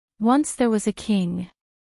Once there was a king.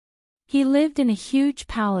 He lived in a huge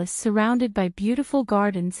palace surrounded by beautiful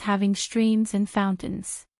gardens having streams and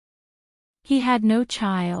fountains. He had no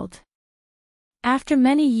child. After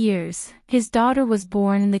many years, his daughter was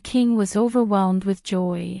born and the king was overwhelmed with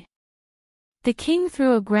joy. The king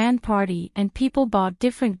threw a grand party and people bought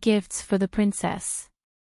different gifts for the princess.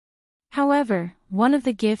 However, one of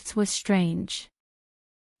the gifts was strange.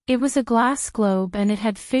 It was a glass globe and it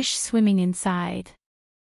had fish swimming inside.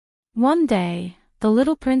 One day, the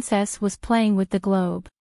little princess was playing with the globe.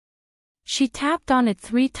 She tapped on it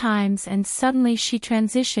 3 times and suddenly she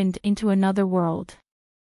transitioned into another world.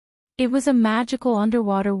 It was a magical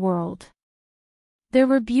underwater world. There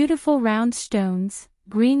were beautiful round stones,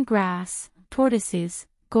 green grass, tortoises,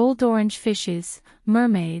 gold-orange fishes,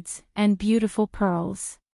 mermaids, and beautiful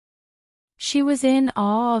pearls. She was in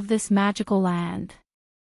awe of this magical land.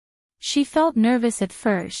 She felt nervous at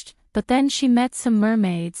first, but then she met some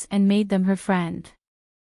mermaids and made them her friend.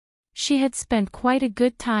 She had spent quite a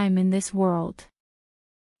good time in this world.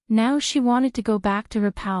 Now she wanted to go back to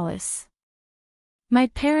her palace. My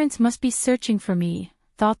parents must be searching for me,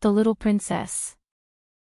 thought the little princess.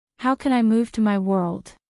 How can I move to my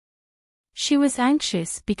world? She was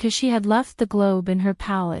anxious because she had left the globe in her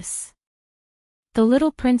palace. The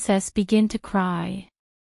little princess began to cry.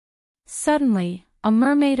 Suddenly, a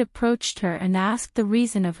mermaid approached her and asked the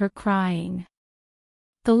reason of her crying.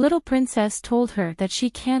 The little princess told her that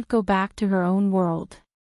she can't go back to her own world.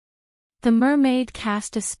 The mermaid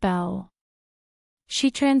cast a spell.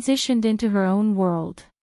 She transitioned into her own world.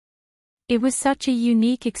 It was such a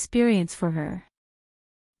unique experience for her.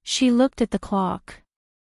 She looked at the clock.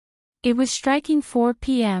 It was striking 4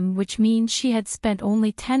 p.m., which means she had spent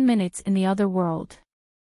only 10 minutes in the other world.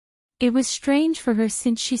 It was strange for her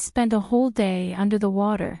since she spent a whole day under the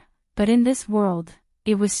water, but in this world,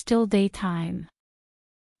 it was still daytime.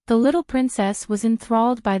 The little princess was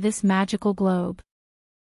enthralled by this magical globe.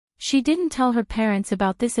 She didn't tell her parents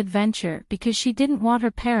about this adventure because she didn't want her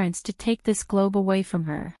parents to take this globe away from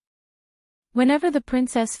her. Whenever the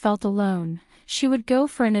princess felt alone, she would go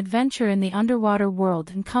for an adventure in the underwater world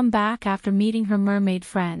and come back after meeting her mermaid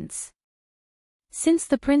friends. Since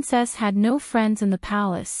the princess had no friends in the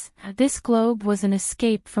palace, this globe was an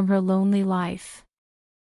escape from her lonely life.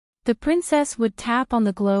 The princess would tap on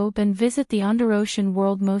the globe and visit the underocean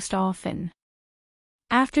world most often.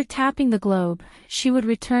 After tapping the globe, she would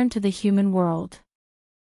return to the human world.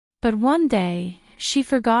 But one day, she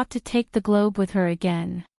forgot to take the globe with her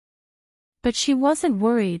again. But she wasn't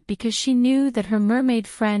worried because she knew that her mermaid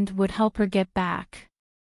friend would help her get back.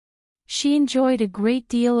 She enjoyed a great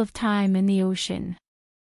deal of time in the ocean.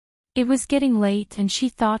 It was getting late and she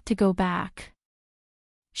thought to go back.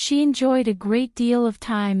 She enjoyed a great deal of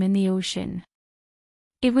time in the ocean.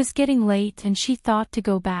 It was getting late and she thought to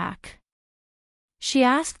go back. She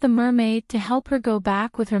asked the mermaid to help her go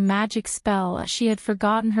back with her magic spell as she had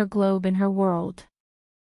forgotten her globe in her world.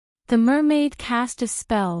 The mermaid cast a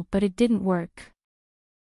spell but it didn't work.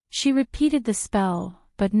 She repeated the spell,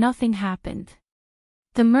 but nothing happened.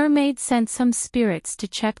 The mermaid sent some spirits to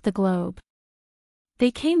check the globe.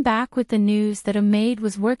 They came back with the news that a maid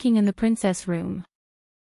was working in the princess room.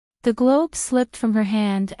 The globe slipped from her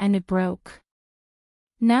hand and it broke.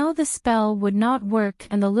 Now the spell would not work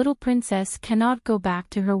and the little princess cannot go back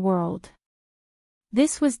to her world.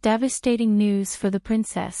 This was devastating news for the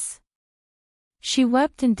princess. She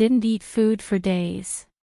wept and didn't eat food for days.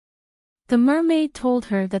 The mermaid told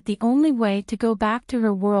her that the only way to go back to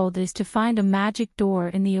her world is to find a magic door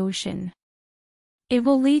in the ocean. It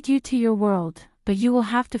will lead you to your world, but you will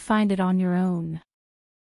have to find it on your own.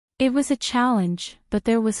 It was a challenge, but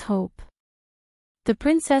there was hope. The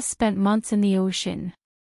princess spent months in the ocean.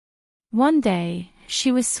 One day,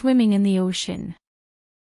 she was swimming in the ocean.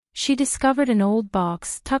 She discovered an old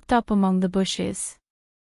box tucked up among the bushes.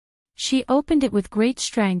 She opened it with great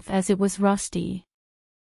strength as it was rusty.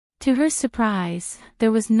 To her surprise,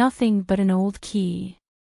 there was nothing but an old key.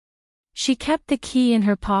 She kept the key in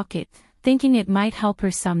her pocket, thinking it might help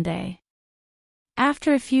her someday.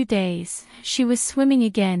 After a few days, she was swimming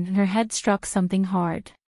again and her head struck something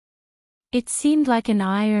hard. It seemed like an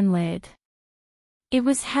iron lid. It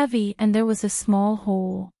was heavy and there was a small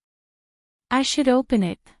hole. I should open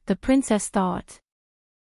it, the princess thought.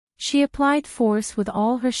 She applied force with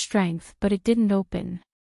all her strength but it didn't open.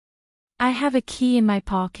 I have a key in my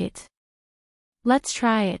pocket. Let's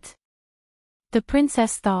try it. The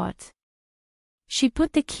princess thought. She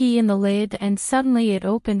put the key in the lid and suddenly it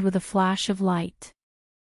opened with a flash of light.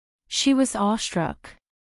 She was awestruck.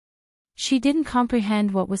 She didn't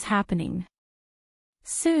comprehend what was happening.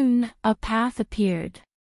 Soon, a path appeared.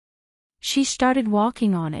 She started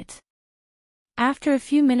walking on it. After a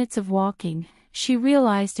few minutes of walking, she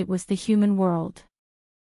realized it was the human world.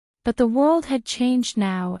 But the world had changed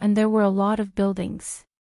now and there were a lot of buildings.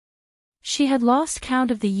 She had lost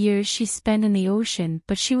count of the years she spent in the ocean,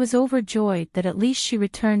 but she was overjoyed that at least she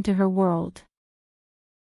returned to her world.